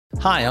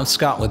Hi, I'm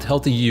Scott with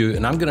Healthy You,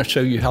 and I'm going to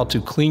show you how to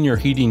clean your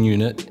heating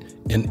unit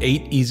in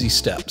 8 easy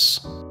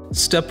steps.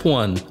 Step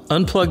 1,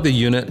 unplug the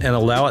unit and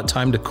allow it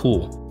time to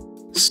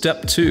cool.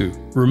 Step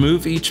 2,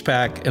 remove each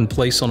pack and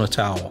place on a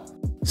towel.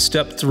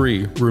 Step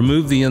 3,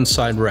 remove the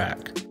inside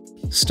rack.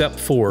 Step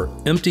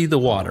 4, empty the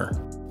water.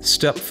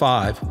 Step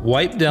 5,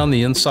 wipe down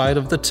the inside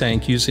of the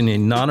tank using a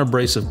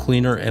non-abrasive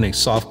cleaner and a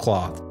soft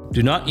cloth.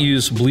 Do not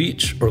use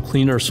bleach or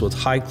cleaners with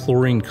high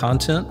chlorine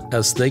content,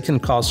 as they can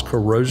cause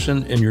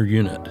corrosion in your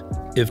unit.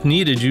 If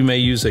needed, you may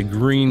use a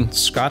green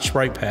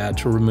Scotch-Brite pad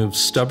to remove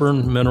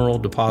stubborn mineral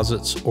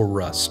deposits or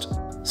rust.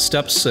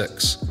 Step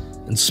 6,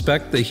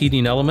 inspect the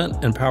heating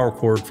element and power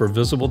cord for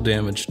visible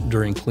damage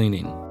during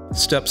cleaning.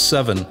 Step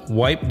 7,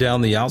 wipe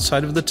down the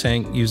outside of the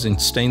tank using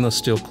stainless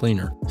steel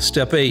cleaner.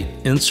 Step 8,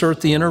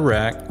 insert the inner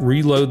rack,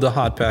 reload the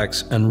hot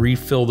packs, and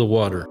refill the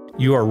water.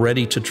 You are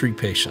ready to treat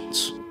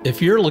patients. If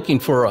you're looking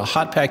for a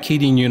hot pack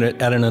heating unit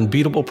at an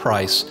unbeatable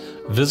price,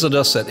 visit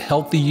us at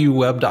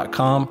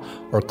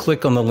healthyuweb.com or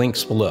click on the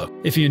links below.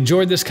 If you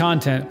enjoyed this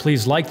content,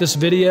 please like this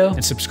video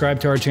and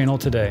subscribe to our channel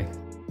today.